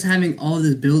make sense having all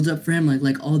this build up for him,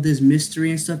 like all this mystery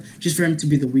and stuff, just for him to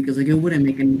be the weakest. Like it wouldn't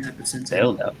make any type of sense.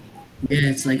 Build up. Yeah,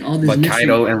 it's like all this. But mystery.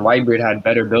 Kaido and Whitebeard had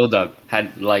better build up,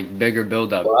 had like bigger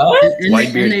build up. And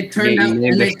Whitebeard they turned out,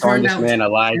 being the strongest man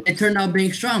alive. They turned out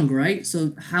being strong, right?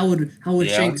 So how would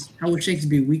Shanks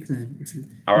be weak then?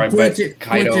 All right, but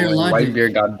Kaido and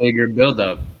Whitebeard got bigger build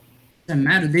up. Doesn't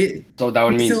matter. So that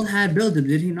would mean still had build up,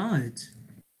 did he not?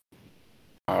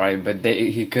 All right, but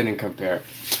he couldn't compare.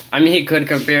 I mean, he could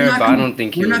compare, but I don't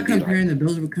think he. We're not comparing the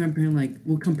build up. We're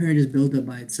comparing his build up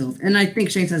by itself. And I think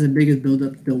Shanks has the biggest build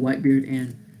up to Whitebeard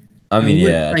and. I mean,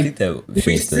 I think that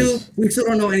Shanks does. We still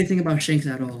don't know anything about Shanks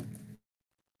at all.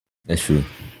 That's true.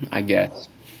 I guess.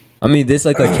 I mean, there's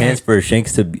like a chance for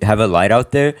Shanks to have a light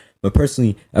out there. But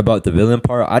personally, about the villain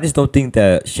part, I just don't think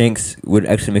that Shanks would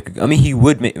actually he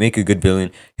would make a good villain.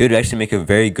 He would actually make a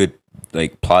very good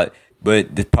like plot.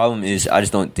 But the problem is, I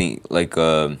just don't think like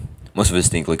most of us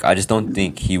think like I just don't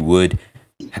think he would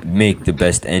make the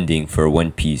best ending for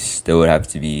One Piece. There would have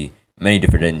to be many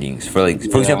different endings for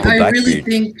example, Blackbeard. I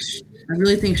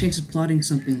really think Shanks is plotting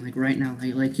something like right now.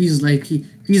 He's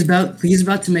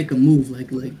about to make a move. Like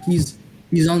he's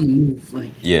on the move.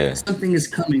 Like something is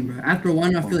coming, bro. After a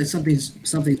while, I feel like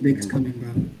something big is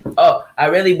coming, bro. Oh, I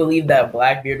really believe that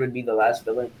Blackbeard would be the last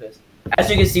villain because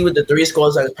as you can see with the 3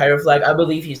 skulls on his pirate flag, I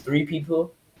believe he's 3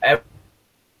 people. I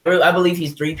believe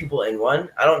he's 3 people in one.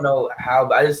 I don't know how,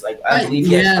 but I believe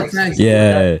he has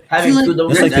having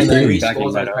those 3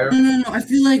 skulls on pirate. No. I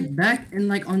feel like back in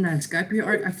like on that Skypiea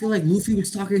arc, I feel like Luffy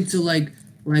was talking to like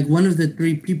one of the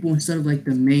 3 people instead of like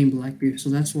the main Blackbeard. So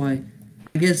that's why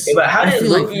I guess. Yeah, but how did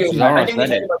Luffy? I think we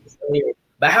talked about this earlier.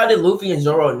 But how did Luffy and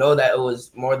Zoro know that it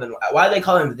was more than? Why do they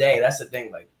call him they? That's the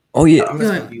thing. Like. Oh yeah. I'm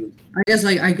just confused. I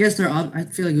guess they're. I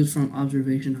feel like it was from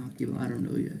observation hockey, but I don't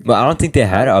know yet. But I don't think they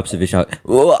had an observation hockey.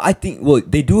 Well, I think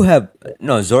they do have.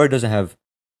 No, Zoro doesn't have.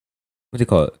 What do they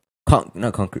call it?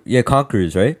 Not conquer. Yeah,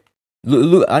 conquerors, right?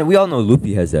 We all know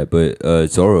Luffy has that, but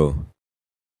Zoro,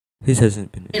 his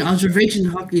hasn't been. Observation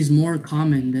hockey is more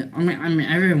common. I mean,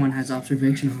 everyone has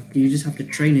observation hockey. You just have to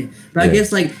train it. But I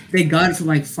guess like they got it from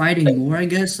like fighting more. I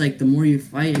guess like the more you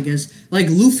fight, I guess like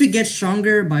Luffy gets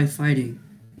stronger by fighting.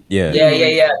 Yeah.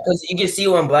 Because you can see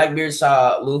when Blackbeard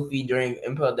saw Luffy during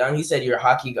Impel Down, he said your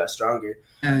hockey got stronger.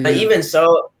 But even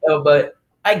so, but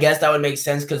I guess that would make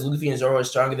sense because Luffy and Zoro are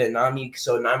stronger than Nami,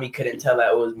 so Nami couldn't tell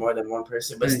that it was more than one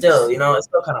person. But still, it's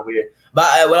still kind of weird. But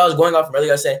what I was going off from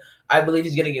earlier, I said I believe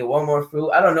he's gonna get one more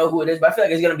fruit. I don't know who it is, but I feel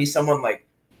like it's gonna be someone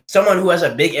who has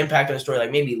a big impact on the story,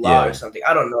 like maybe Law or something.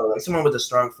 I don't know, like someone with a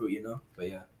strong fruit, But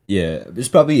yeah. Yeah, it's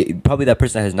probably that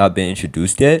person has not been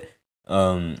introduced yet.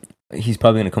 He's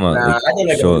probably gonna come out I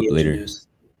think show up later.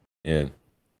 Yeah.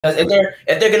 Because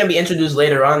if they're gonna be introduced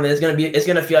later on, then it's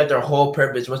gonna feel like their whole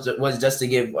purpose was just to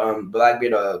give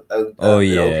Blackbeard a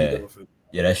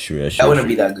Yeah, that's true. That wouldn't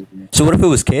be that good. So what if it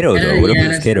was Kato though? What if it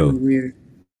was Kato? Weird.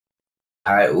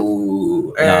 Nah,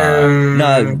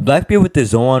 Blackbeard with the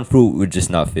Zoan fruit would just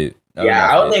not fit.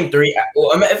 I would think 3.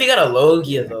 Well, I mean, if he got a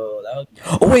Logia though, that would.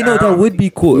 Oh wait, no, that would be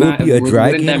cool. It would be a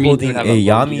dragon holding a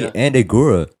Yami and a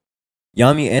Gura.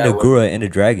 Yami and a Gura and a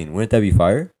dragon. Wouldn't that be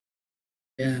fire?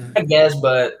 Yeah. I guess,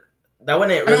 but that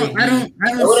wouldn't really. That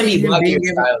wouldn't be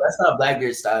Blackbeard's style. That's not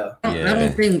Blackbeard's style. I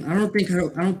don't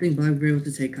think Blackbeard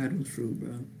would take Kaido's fruit,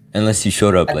 bro. Unless he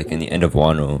showed up like in the end of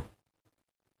Wano.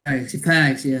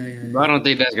 Facts, yeah. I don't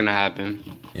think that's gonna happen.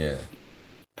 Yeah.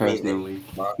 Personally.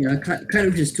 Yeah,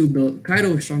 Kaido's just too built.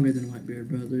 Kaido is stronger than Whitebeard,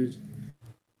 brothers.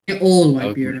 Old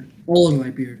Whitebeard.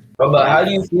 But how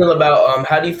do you feel about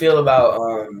how do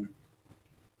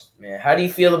you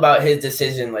feel about his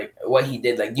decision, like what he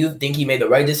did? Like, do you think he made the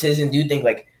right decision? Do you think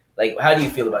like how do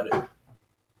you feel about it?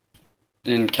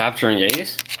 In capturing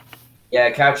Ace?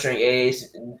 Yeah, capturing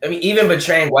Ace. I mean, even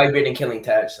betraying Whitebeard and killing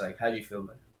Tatch. Like, how do you feel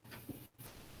about it?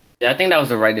 Yeah, I think that was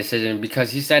the right decision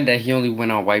because he said that he only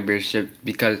went on Whitebeard's ship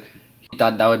because he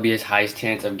thought that would be his highest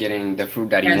chance of getting the fruit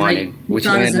that he Yeah, like wanted, which he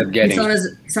ended up he getting.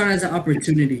 saw it as an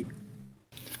opportunity.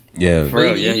 Yeah. For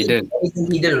real, yeah, he did.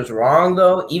 Anything he did was wrong,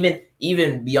 though.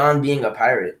 Even beyond being a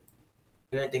pirate,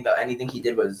 you didn't think that anything he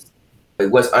did was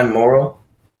unmoral.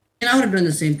 And I would have done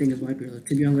the same thing as Whitebeard.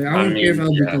 To be honest, I wouldn't care if I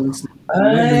would be listening.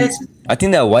 I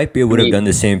think that Whitebeard would have done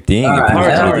the same thing if he was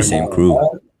part of the same crew.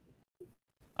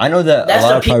 I know that That's a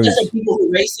lot of that's pirates. the people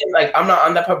who raised him. Like I'm not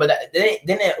on that part, but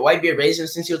didn't Whitebeard raise him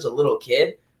since he was a little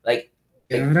kid? Like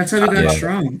Yeah, that's how he got Yeah.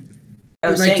 strong.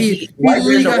 I'm Like, saying,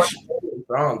 Whitebeard's the one who's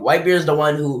wrong. Whitebeard's the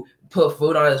one who put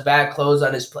food on his back, clothes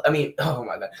on his. Oh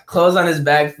my god, clothes on his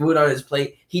back, food on his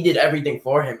plate. He did everything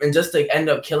for him, and just to end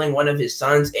up killing one of his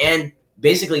sons and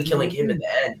basically killing him at the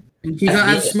end. He got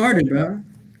outsmarted, bro.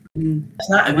 That's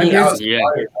not being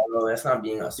outsmarted, bro. That's not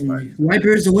being outsmarted.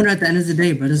 Whitebeard's the winner at the end of the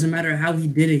day, but it doesn't matter how he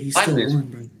did it. He still won,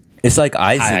 bro. It's like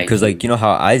Aizen, because like you know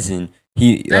how Aizen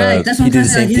he That's he what did I'm the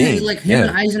same saying. thing. Like him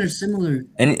and Aizen are similar.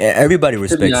 And everybody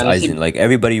respects honest, Aizen. Like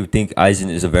everybody would think Aizen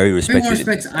is a very Everyone respected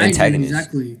respects Aizen, antagonist.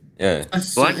 exactly. Yeah.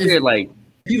 Blackbeard, like,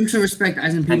 People should respect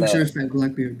Aizen. People should respect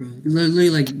Blackbeard, bro. Literally,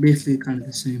 like basically, kind of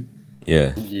the same.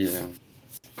 Yeah. yeah.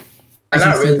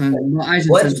 Not really.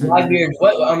 What's Aizen Blackbeard's?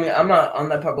 I'm not on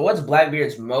that part, but what's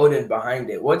Blackbeard's motive behind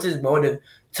it? What's his motive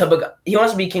to he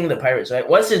wants to be king of the pirates, right?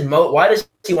 What's his Why does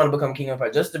he want to become king of the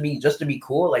pirates? Just to be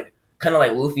cool, like kind of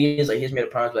like Luffy is. Like he's made a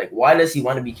promise. Like why does he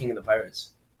want to be king of the pirates?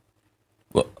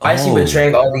 Well, Why is he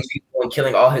betraying all these people and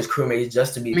killing all his crewmates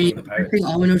just to be king of the I pirates? think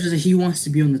all we know is that he wants to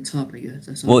be on the top. I guess.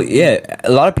 That's all. Well, yeah,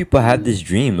 a lot of people have this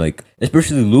dream, like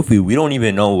especially Luffy. We don't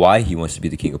even know why he wants to be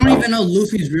the king of I don't pirates. even know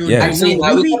Luffy's real Yeah. name. Actually,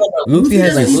 Luffy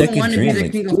has a doesn't even second want to be dream. the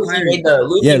Like, king of Luffy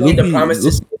pirates. made the promise to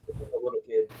Skype as a little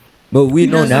kid. but we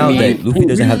know now doesn't that mean- Luffy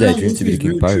doesn't we have don't that know dream to be the Luffy's king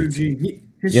of real true pirates. dream.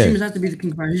 His Yeah. dream is not to be the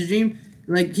king of pirates. His dream,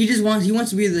 like he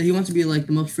wants to be like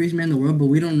the most freest man in the world. But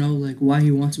we don't know like why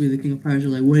he wants to be the king of pirates or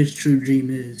like what his true dream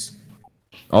is.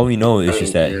 All we know is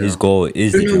just that his goal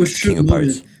is We the don't know his king true of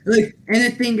pirates. motive. Like, and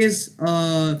the thing is,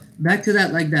 back to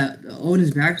that, like that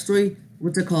Owen's backstory.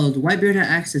 What's it called? Whitebeard had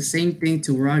asked the same thing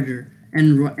to Roger,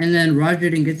 and then Roger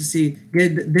didn't get to say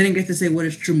what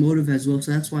his true motive as well.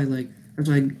 So that's why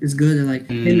it's good that like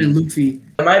him and Luffy.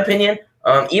 In my opinion,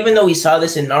 even though we saw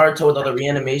this in Naruto with all the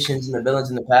reanimations and the villains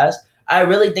in the past, I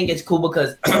really think it's cool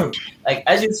because, like,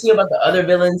 as you see about the other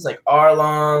villains, like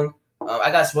Arlong,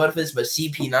 I got spoiled for this, but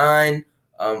CP9,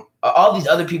 all these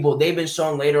other people, they've been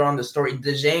shown later on the story.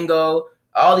 Django,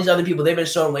 all these other people, they've been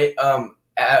shown late.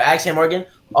 Axiom Morgan,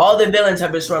 all the villains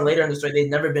have been shown later in the story. They've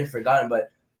never been forgotten.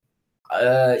 But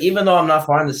even though I'm not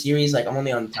far in the series, like I'm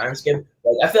only on time skip,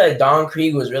 like I feel like Don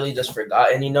Krieg was really just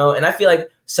forgotten, and I feel like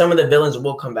some of the villains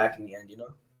will come back in the end,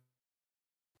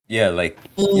 Yeah, like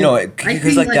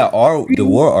because like like, the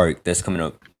war arc that's coming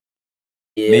up.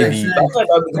 Yeah, Maybe- that's like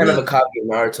I'll be kind of a copy of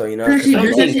Naruto,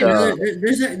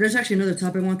 There's actually another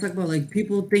topic I want to talk about, like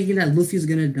people thinking that Luffy's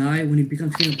gonna die when he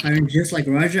becomes king of pirates, just like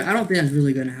Roger. I don't think that's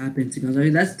really gonna happen. To be honest, I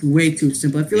mean, that's way too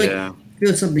simple. I feel like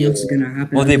something else is gonna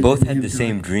happen. Well, they other both than had him the dying.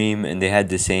 same dream and they had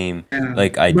the same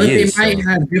like But they ideas. might so-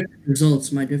 have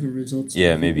different results.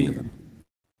 Yeah, maybe.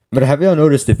 But have y'all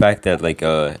noticed the fact that like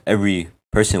every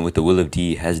person with the will of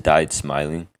D has died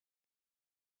smiling?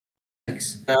 Like,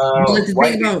 the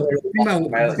thing about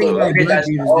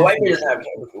Whitebeard doesn't have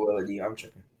capability. I'm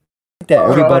tripping. That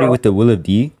everybody with the will of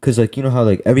D, because like you know how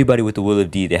like everybody with the will of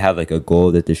D, they have like a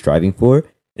goal that they're striving for.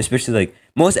 Especially like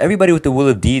most everybody with the will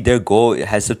of D, their goal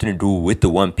has something to do with the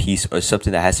One Piece or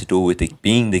something that has to do with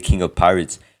being the king of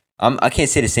pirates. I can't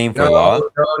say the same for Law.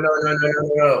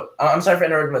 No. I'm sorry for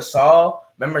interrupting, but Saul.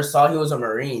 Remember Saul? He was a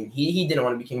Marine. He didn't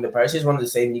want to be king of the pirates. He just wanted to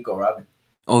save Nico Robin.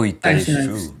 Oh, that is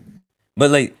true. But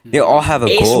like they all have a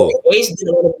goal. Ace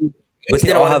didn't want to be. But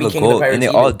they all have a goal, and they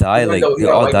all die. Like they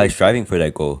all die striving for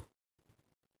that goal.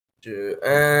 Ace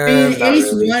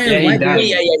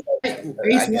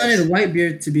Ace wanted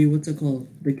Whitebeard to be what's it called,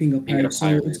 the king of pirates. So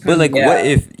it's But like, Yeah. what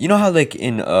if you know how like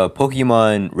in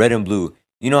Pokemon Red and Blue,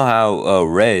 you know how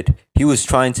Red he was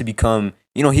trying to become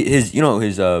his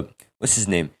what's his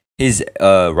name? His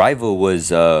rival was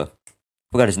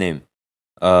forgot his name.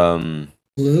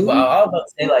 Blue? Well, I was about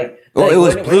to say like. Oh, like, it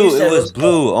was when blue. you said It was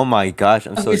blue. Oh my gosh,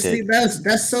 I'm so Okay, see, dead.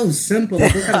 that's so simple.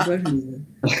 Like, what kind of question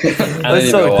is that? I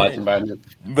didn't so even watch about it.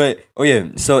 But oh yeah,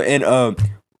 so in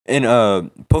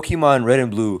Pokemon Red and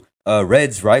Blue,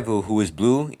 Red's rival who is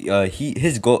blue,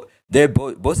 his goal,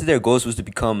 both of their goals was to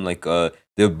become like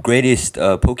the greatest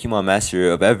Pokemon master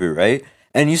of ever, right?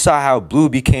 And you saw how Blue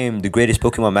became the greatest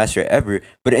Pokemon master ever,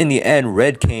 but in the end,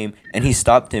 Red came and he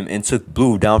stopped him and took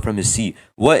Blue down from his seat.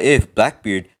 What if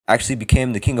Blackbeard actually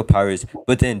became the king of pirates,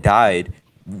 but then died,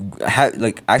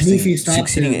 actually Luffy stopped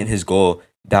succeeding him. in his goal,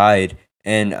 died,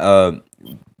 and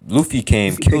Luffy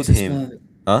came, Luffy killed takes his him. spot.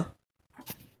 Huh?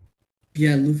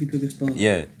 Yeah, Luffy took his spot.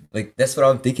 Yeah, like that's what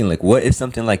I'm thinking. Like, what if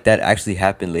something like that actually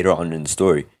happened later on in the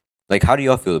story? Like, how do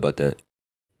y'all feel about that?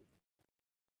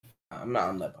 I'm not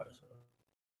on that part.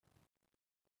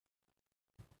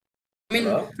 I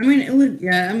mean, it would.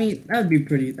 Yeah, I mean, that would be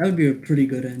pretty. That would be a pretty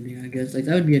good ending, I guess. Like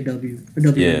that would be a W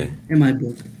Yeah. in my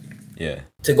book. Yeah.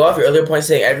 To go off your earlier point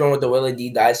saying everyone with the Will of D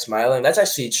died smiling, that's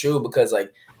actually true because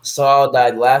like Saul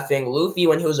died laughing. Luffy,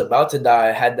 when he was about to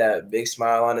die, had that big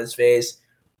smile on his face.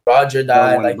 Roger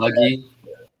died When like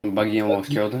Buggy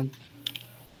almost killed him.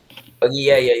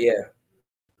 yeah.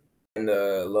 In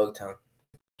the Log Town.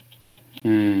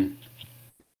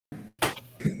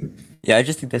 Yeah, I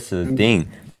just think that's the thing.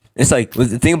 It's like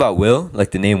the thing about Will,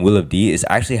 like the name Will of D, is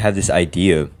I actually have this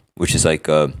idea, which is like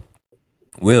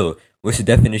will, which the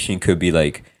definition could be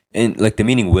like, and like the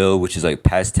meaning will, which is like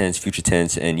past tense, future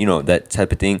tense, and you know that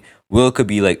type of thing. Will could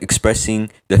be like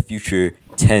expressing the future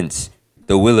tense.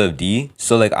 The will of D.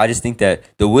 So like I just think that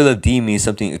the will of D means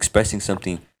something expressing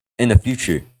something in the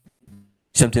future,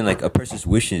 something like a person's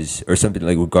wishes or something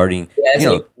like regarding Yeah, it's you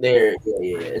know like their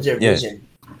it's their yeah. vision.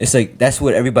 It's like that's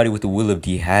what everybody with the will of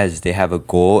D has. They have a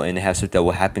goal and they have something that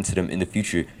will happen to them in the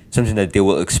future, something that they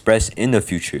will express in the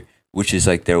future, which is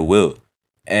like their will.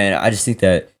 And I just think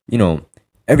that, you know,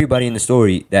 everybody in the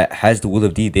story that has the will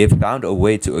of D, they've found a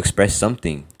way to express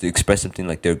something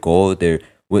like their goal, their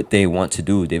what they want to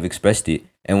do. They've expressed it.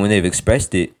 And when they've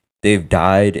expressed it, they've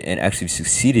died and actually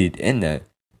succeeded in that.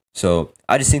 So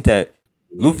I just think that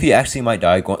Luffy actually might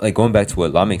die. Going back to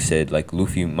what Lamek said, like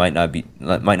Luffy might not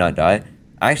die.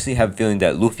 I actually have a feeling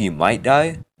that Luffy might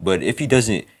die, but if he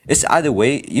doesn't, it's either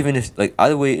way. Even if like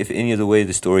either way, if any other way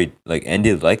the story like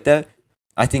ended like that,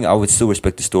 I think I would still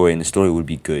respect the story, and the story would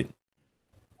be good.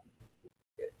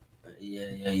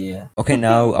 Yeah. Okay,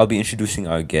 now I'll be introducing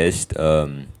our guest,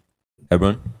 Hebron.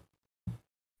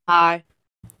 Hi.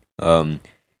 All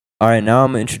right, now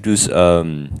I'm gonna introduce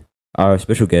our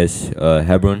special guest,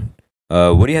 Hebron.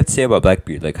 What do you have to say about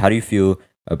Blackbeard? Like, how do you feel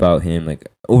about him? Like,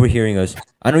 overhearing us.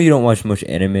 I know you don't watch much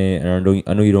anime, and I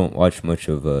know you don't watch much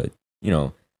of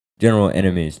general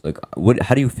animes. Like, what?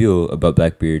 How do you feel about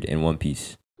Blackbeard and One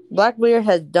Piece? Blackbeard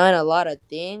has done a lot of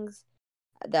things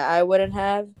that I wouldn't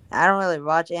have. I don't really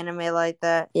watch anime like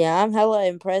that. Yeah, I'm hella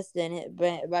impressed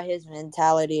by his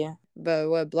mentality. But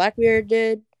what Blackbeard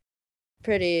did,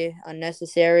 pretty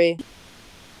unnecessary.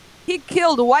 He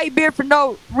killed Whitebeard for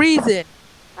no reason.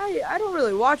 I don't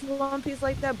really watch One Piece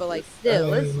like that, but like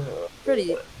still, it's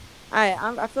pretty.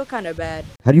 I feel kind of bad.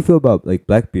 How do you feel about like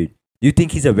Blackbeard? Do you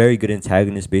think he's a very good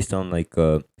antagonist based on like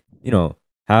you know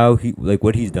how he like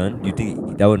what he's done? Do you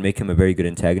think that would make him a very good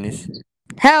antagonist?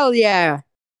 Hell yeah.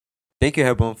 Thank you,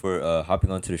 Hebron, for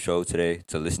hopping onto the show today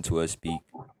to listen to us speak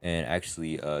and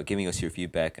actually giving us your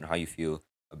feedback and how you feel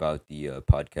about the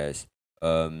podcast.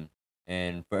 And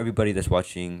for everybody that's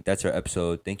watching, that's our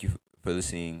episode. Thank you for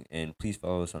listening, and please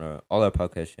follow us on all our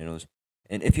podcast channels.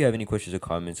 And if you have any questions or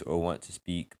comments or want to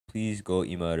speak, please go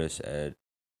email us at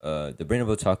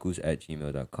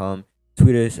thebrainofotakus@gmail.com.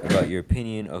 Tweet us about your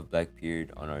opinion of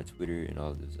Blackbeard on our Twitter and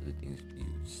all those other things,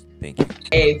 please. Thank you.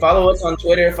 Hey, follow us on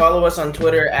Twitter. Follow us on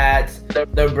Twitter at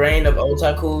the Brain of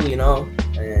Otaku. You know,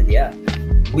 and yeah,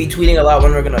 we tweeting a lot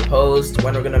when we're gonna post,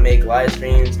 when we're gonna make live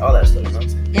streams, all that stuff. You know what I'm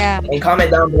saying? Yeah. And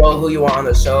comment down below who you want on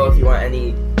the show if you want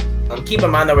any. Keep in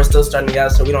mind that we're still starting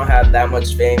out, so we don't have that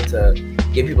much fame to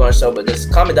give people on the show. But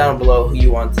just comment down below who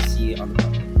you want to see on the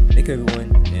podcast. Thank you,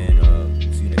 everyone, and